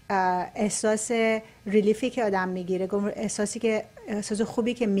احساس ریلیفی که آدم میگیره، احساس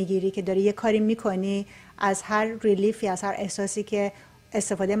خوبی که میگیری که داری یه کاری میکنی، از هر ریلیفی، از هر احساسی که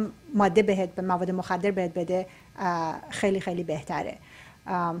استفاده ماده بهت، به مواد مخدر بهت بده، خیلی خیلی بهتره.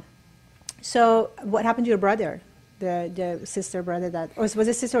 So what happened to your brother? The sister brother that, or was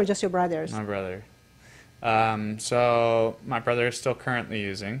it sister or just your brothers? My brother. So my brother is still currently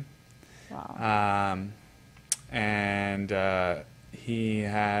using. Wow. And he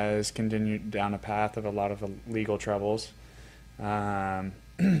has continued down a path of a lot of legal troubles.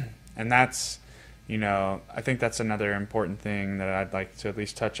 And that's, you know, I think that's another important thing that I'd like to at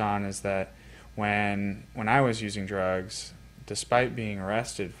least touch on, is that when I was using drugs, despite being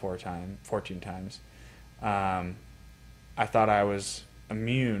arrested 14 times, I thought I was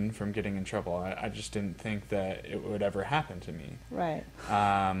immune from getting in trouble. I just didn't think that it would ever happen to me. Right.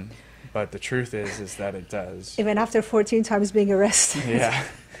 But the truth is that it does. Even after 14 times being arrested. Yeah.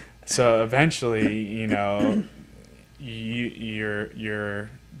 So eventually, you know, your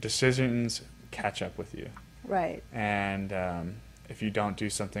decisions catch up with you. Right. And if you don't do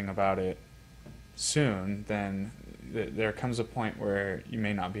something about it soon, then there comes a point where you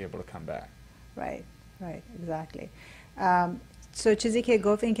may not be able to come back. Right. Right. Exactly. So چیزی که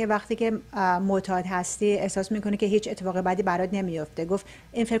گفت این که وقتی که معتاد هستی احساس میکنی که هیچ اتفاق بدی برات نمیفته. گفت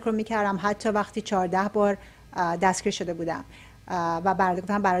این فکر رو میکردم حتی وقتی 14 بار دستگیر شده بودم و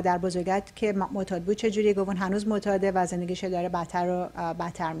گفتم برادر بزرگت که معتاد بود چجوری؟ گفت هنوز معتاده و زندگیش داره بدتر و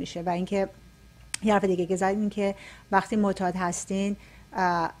بدتر میشه. و اینکه یه حرف دیگه که زد این که وقتی معتاد هستین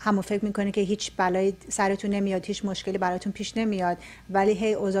همون فکر میکنی که هیچ بلایی سرتون نمیاد، هیچ مشکلی براتون پیش نمیاد، ولی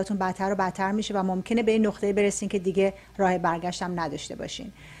هی اوضاعتون بدتر و بدتر میشه و ممکنه به این نقطه برسین که دیگه راه برگشت هم نداشته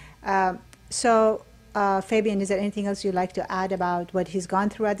باشین. So Fabian, is there anything else you'd like to add about what he's gone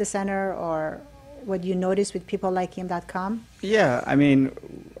through at the center or what you notice with people like him that come? Yeah, I mean,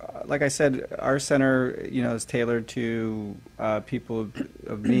 like I said, our center, you know, is tailored to people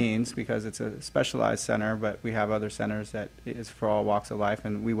of means because it's a specialized center, but we have other centers that is for all walks of life,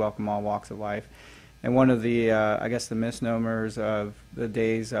 and we welcome all walks of life. And one of the, I guess, the misnomers of the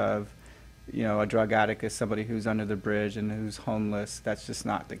days of, you know, a drug addict is somebody who's under the bridge and who's homeless. That's just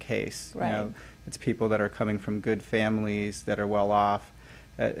not the case. Right. You know, it's people that are coming from good families that are well off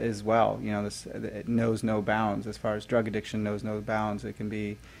as well. You know, it knows no bounds as far as drug addiction knows no bounds. It can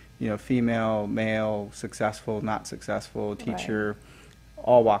be, you know, female, male, successful, not successful, teacher, right.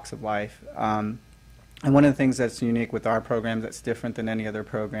 All walks of life. And one of the things that's unique with our program that's different than any other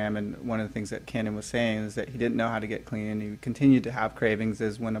program, and one of the things that Cannon was saying is that he didn't know how to get clean and he continued to have cravings,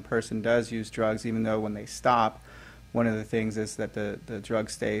 is when a person does use drugs, even though when they stop, one of the things is that the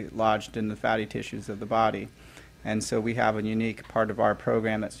drugs stay lodged in the fatty tissues of the body. And so we have a unique part of our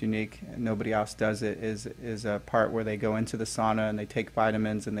program that's unique, and nobody else does it, is a part where they go into the sauna and they take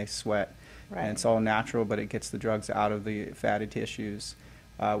vitamins and they sweat. Right. And it's all natural, but it gets the drugs out of the fatty tissues.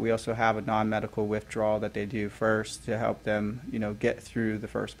 We also have a non-medical withdrawal that they do first to help them, you know, get through the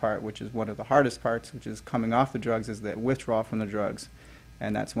first part, which is one of the hardest parts, which is coming off the drugs, is that withdrawal from the drugs.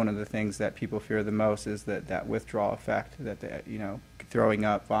 And that's one of the things that people fear the most, is that withdrawal effect, that they, you know, throwing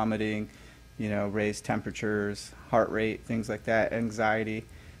up, vomiting, you know, raised temperatures, heart rate, things like that, anxiety.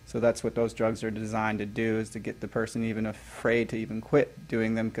 So that's what those drugs are designed to do, is to get the person even afraid to even quit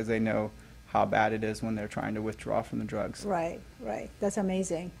doing them because they know how bad it is when they're trying to withdraw from the drugs. Right, right. That's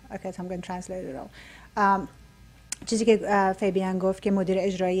amazing. Okay, so I'm going to translate it all. چیزی که فیبیان گفت که مدیر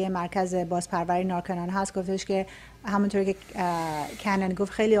اجرایی مرکز بازپروری نارکنان هست، گفتش که همونطور که کنن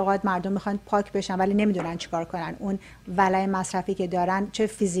گفت خیلی اوقات مردم میخوان پاک بشن ولی نمیدونن چیکار کنن. اون ولع مصرفی که دارن چه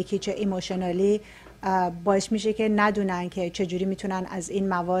فیزیکی چه ایموشنالی باعث میشه که ندونن که چجوری میتونن از این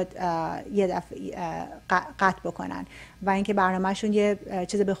مواد یه دفعه قطع بکنن و اینکه برنامهشون یه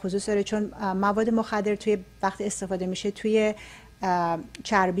چیز به خصوص داره، چون مواد مخدر توی وقتی استفاده میشه توی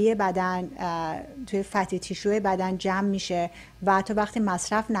چربی بدن، توی فتی تیشوی بدن جمع میشه و حتی وقتی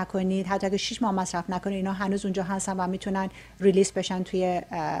مصرف نکنید، حتی اگه 6 ماه مصرف نکنید، اینا هنوز اونجا هستن و میتونن ریلیس بشن توی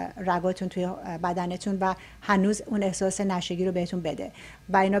رگاتون، توی بدنتون و هنوز اون احساس نشگی رو بهتون بده.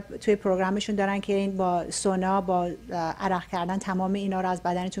 و اینا توی پروگرامشون دارن که این با سونا، با عرق کردن تمام اینا رو از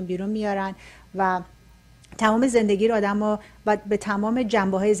بدنتون بیرون میارن و تمام زندگی رو آدمو و به تمام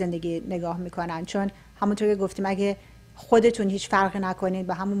جنبه‌های زندگی نگاه میکنن. چون همونطور که گفتیم اگه خودتون هیچ فرقی نکنین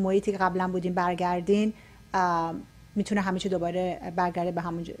به همون محیطی که قبلا بودین برگردین، میتونه همه چی دوباره برگرده به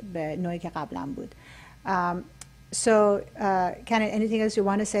همون به نوعی که قبلا بود. So Ken, anything else you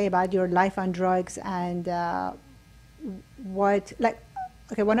want to say about your life on drugs and what, like,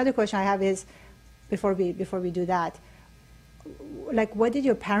 okay, one other question I have is before we do that, like, what did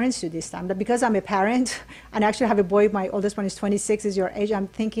your parents do this time? Because I'm a parent and I actually have a boy, my oldest one is 26, is your age, I'm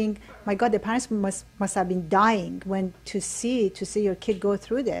thinking, my God, the parents must have been dying when to see your kid go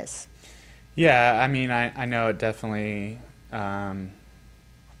through this. Yeah, I mean, I know it definitely,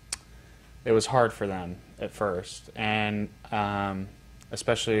 it was hard for them at first, and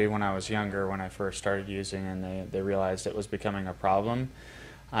especially when I was younger, when I first started using and they realized it was becoming a problem,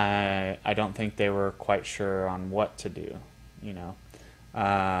 I don't think they were quite sure on what to do. You know,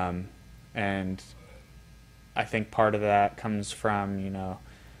 and I think part of that comes from, you know,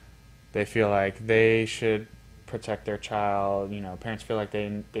 they feel like they should protect their child. You know, parents feel like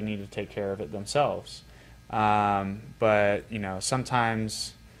they need to take care of it themselves. But, you know,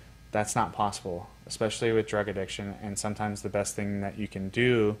 sometimes that's not possible, especially with drug addiction. And sometimes the best thing that you can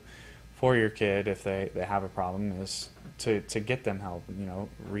do for your kid if they have a problem is to get them help, you know,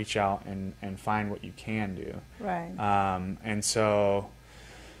 reach out and find what you can do. Right. And so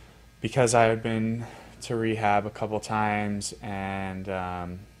because I had been to rehab a couple times and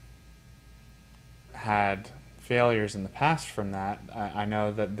had failures in the past from that, I know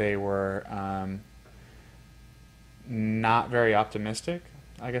that they were not very optimistic,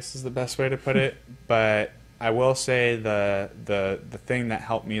 I guess is the best way to put it. But I will say the thing that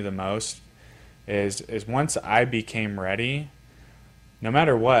helped me the most is once I became ready, no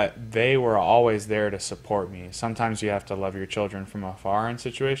matter what, they were always there to support me. Sometimes you have to love your children from afar in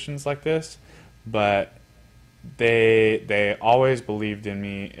situations like this, but they always believed in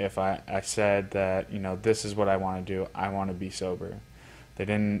me if I said that, you know, this is what I want to do. I want to be sober. They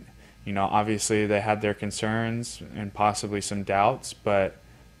didn't, you know, obviously they had their concerns and possibly some doubts, but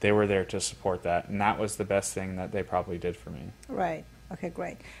they were there to support that, and that was the best thing that they probably did for me. Right. Okay,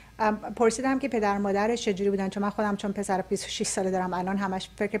 great. پرسیدم که پدر مادرش چجوری بودن، چون من خودم چون پسر 26 ساله دارم الان همش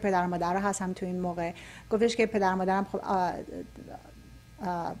فکر پدر مادر هستم تو این موقع. گفتش که پدر مادرم خب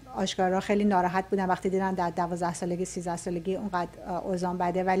آشکارا خیلی ناراحت بودن وقتی دیدن در 12 سالگی 13 سالگی اونقدر اوضاع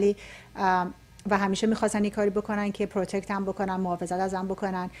بده، ولی و همیشه میخواستن این کاری بکنن که پروتکت هم بکنن، محافظت ازم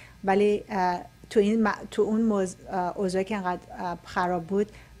بکنن، ولی تو اون اوضاعی که انقدر خراب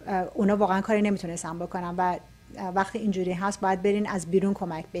بود اونا واقعا کاری نمیتونستن بکنن و وقتی اینجوری هست باید برین از بیرون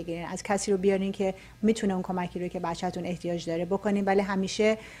کمک بگیرین، از کسی رو بیارین که میتونه اون کمکی رو که بچه‌تون احتیاج داره بکنین، ولی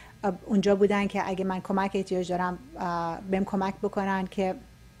همیشه اونجا بودن که اگه من کمک احتیاج دارم بهم کمک بکنن که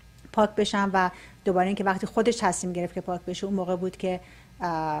پاک بشم و دوباره این که وقتی خودش تصمیم گرفت که پاک بشه اون موقع بود که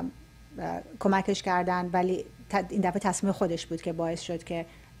کمکش کردن، ولی این دفعه تصمیم خودش بود که باعث شد که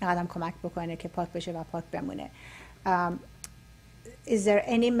اینقدر کمک بکنه که پاک بشه و پاک بمونه. Is there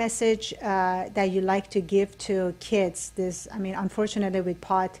any message that you like to give to kids? This, I mean, unfortunately, with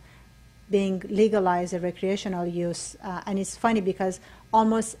pot being legalized as recreational use, and it's funny because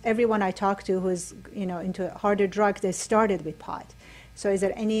almost everyone I talk to who's, you know, into harder drugs, they started with pot. So, is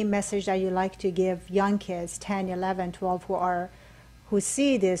there any message that you like to give young kids, 10, 11, 12, who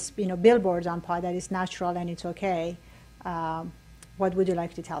see this, you know, billboards on pot that is natural and it's okay? What would you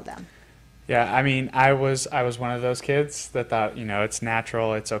like to tell them? Yeah, I mean, I was one of those kids that thought, you know, it's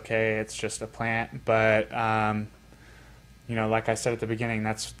natural, it's okay, it's just a plant. But you know, like I said at the beginning,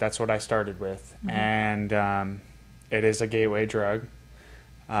 that's what I started with, and it is a gateway drug.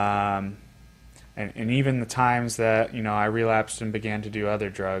 And even the times that, you know, I relapsed and began to do other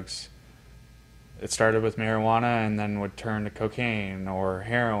drugs, it started with marijuana and then would turn to cocaine or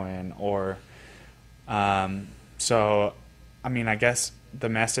heroin or so. I mean, I guess the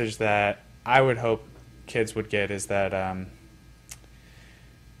message that I would hope kids would get is that,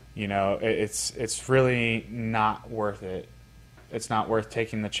 you know, it's really not worth it. It's not worth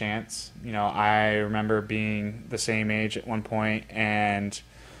taking the chance. You know, I remember being the same age at one point and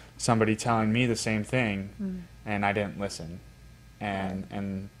somebody telling me the same thing, and I didn't listen.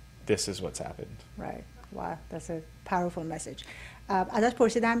 And this is what's happened. Right. Wow, that's a powerful message. ازش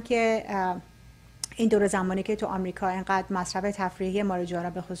پرسیدم که این دور زمانی که تو آمریکا اینقدر مصرف تفریحی ماریجوانا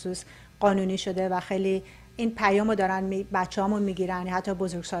به خصوص قانونی شده و خیلی این پیامو دارن بچه‌هامون میگیرن، حتی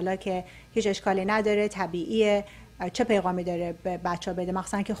بزرگسالا، که هیچ اشکالی نداره، طبیعیه، چه پیغامی داره به بچه‌ها بده،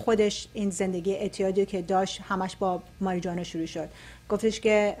 مخصوصا که خودش این زندگی اعتیادی که داشت همش با ماریجوانا شروع شد. گفتش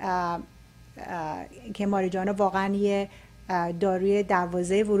که ماریجوانا واقعا یه داروی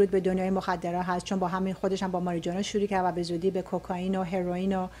دروازه ورود به دنیای مخدرات هست، چون با همین خودش هم با ماریجوانا شروع کرد و به زودی به کوکائین و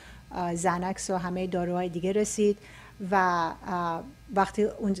هروئین و زنکس و همه داروهای دیگه رسید و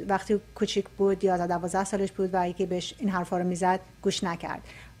وقتی کوچیک بود 11-12 سالش بود و یکی بهش این حرفا رو میزد گوش نکرد.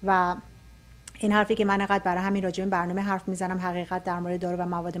 و این حرفی که من اینقدر برای همین راجع به برنامه حرف میزنم، حقیقت در مورد دارو و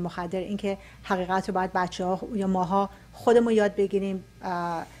مواد مخدر، این که حقیقت رو باید بچه‌ها یا ماها خودمون یاد بگیریم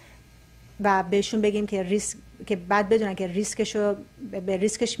و بهشون بگیم که بعد بدونن که به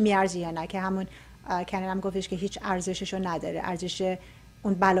ریسکش میارزه یا نه، که همون کنن هم گفتش که هیچ ارزششو نداره، ارزش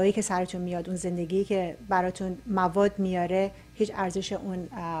اون بلایی که سرتون میاد، اون زندگی که براتون مواد میاره، هیچ ارزش اون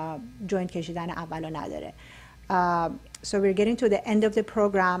جوینت کشیدن اولو نداره. So we're getting to the end of the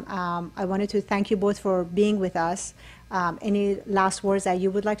program. I wanted to thank you both for being with us. Any last words that you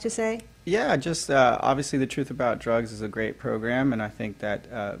would like to say? Yeah, just obviously the Truth About Drugs is a great program, and I think that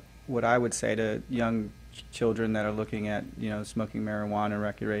what I would say to young children that are looking at, you know, smoking marijuana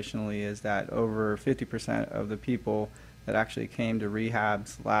recreationally is that over 50% of the people that actually came to rehabs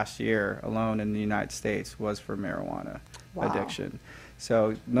last year alone in the United States was for marijuana addiction. So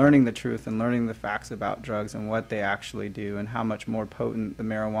learning the truth and learning the facts about drugs and what they actually do and how much more potent the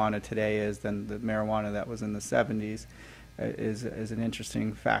marijuana today is than the marijuana that was in the 70s is an interesting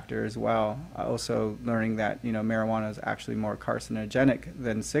factor as well. Also learning that, you know, marijuana is actually more carcinogenic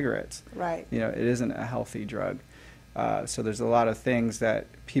than cigarettes. Right. You know, it isn't a healthy drug. So there's a lot of things that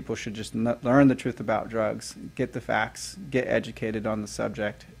people should just learn the truth about drugs, get the facts, get educated on the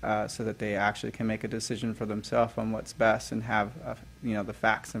subject, so that they actually can make a decision for themselves on what's best and have, you know, the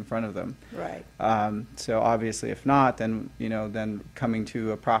facts in front of them. Right. So obviously, if not, then, you know, then coming to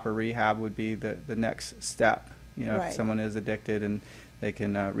a proper rehab would be the next step. You know, if someone is addicted, and they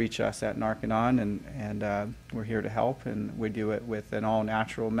can reach us at Narcanon, and we're here to help, and we do it with an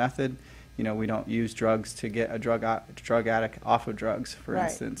all-natural method. You know, we don't use drugs to get a drug addict off of drugs, for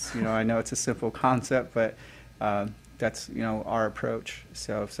instance. You know, I know it's a simple concept, but that's, you know, our approach.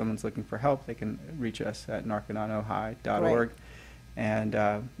 So if someone's looking for help, they can reach us at narcanonohigh.org. And,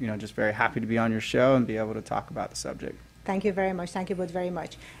 you know, just very happy to be on your show and be able to talk about the subject. Thank you very much. Thank you both very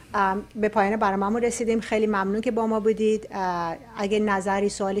much. به پایان برنامه‌مون رسیدیم. خیلی ممنون که با ما بودید. اگه نظری،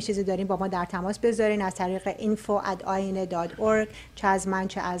 سوالی، چیزی دارین با ما در تماس بذارین از طریق info@aine.org، چه از من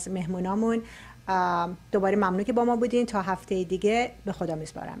چه از مهمونامون. دوباره ممنون که با ما بودین. تا هفته دیگه به خدا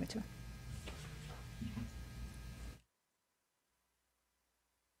میسپارمتون.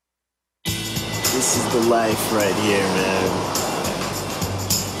 This is the life right here, man.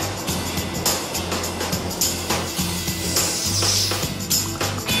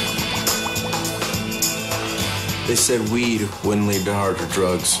 They said weed wouldn't lead to harder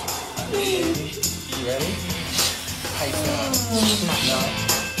drugs. You ready?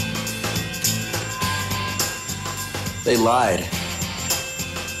 They lied.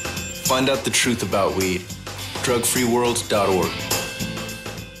 Find out the truth about weed. Drugfreeworld.org.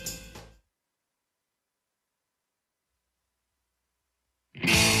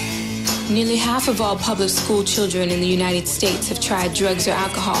 Nearly half of all public school children in the United States have tried drugs or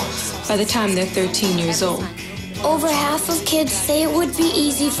alcohol by the time they're 13 years old. Over half of kids say it would be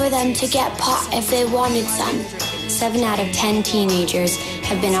easy for them to get pot if they wanted some. 7 out of 10 teenagers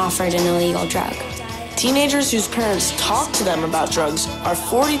have been offered an illegal drug. Teenagers whose parents talk to them about drugs are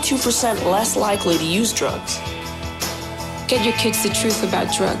 42% less likely to use drugs. Get your kids the truth about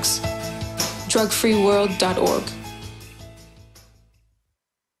drugs. Drugfreeworld.org.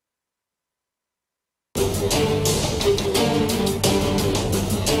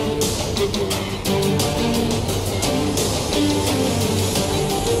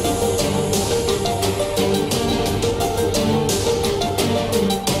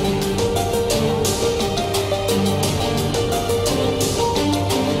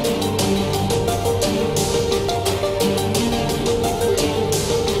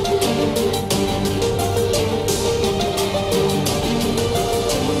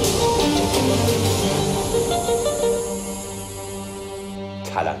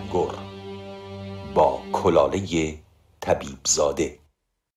 کلاله طبیب زاده.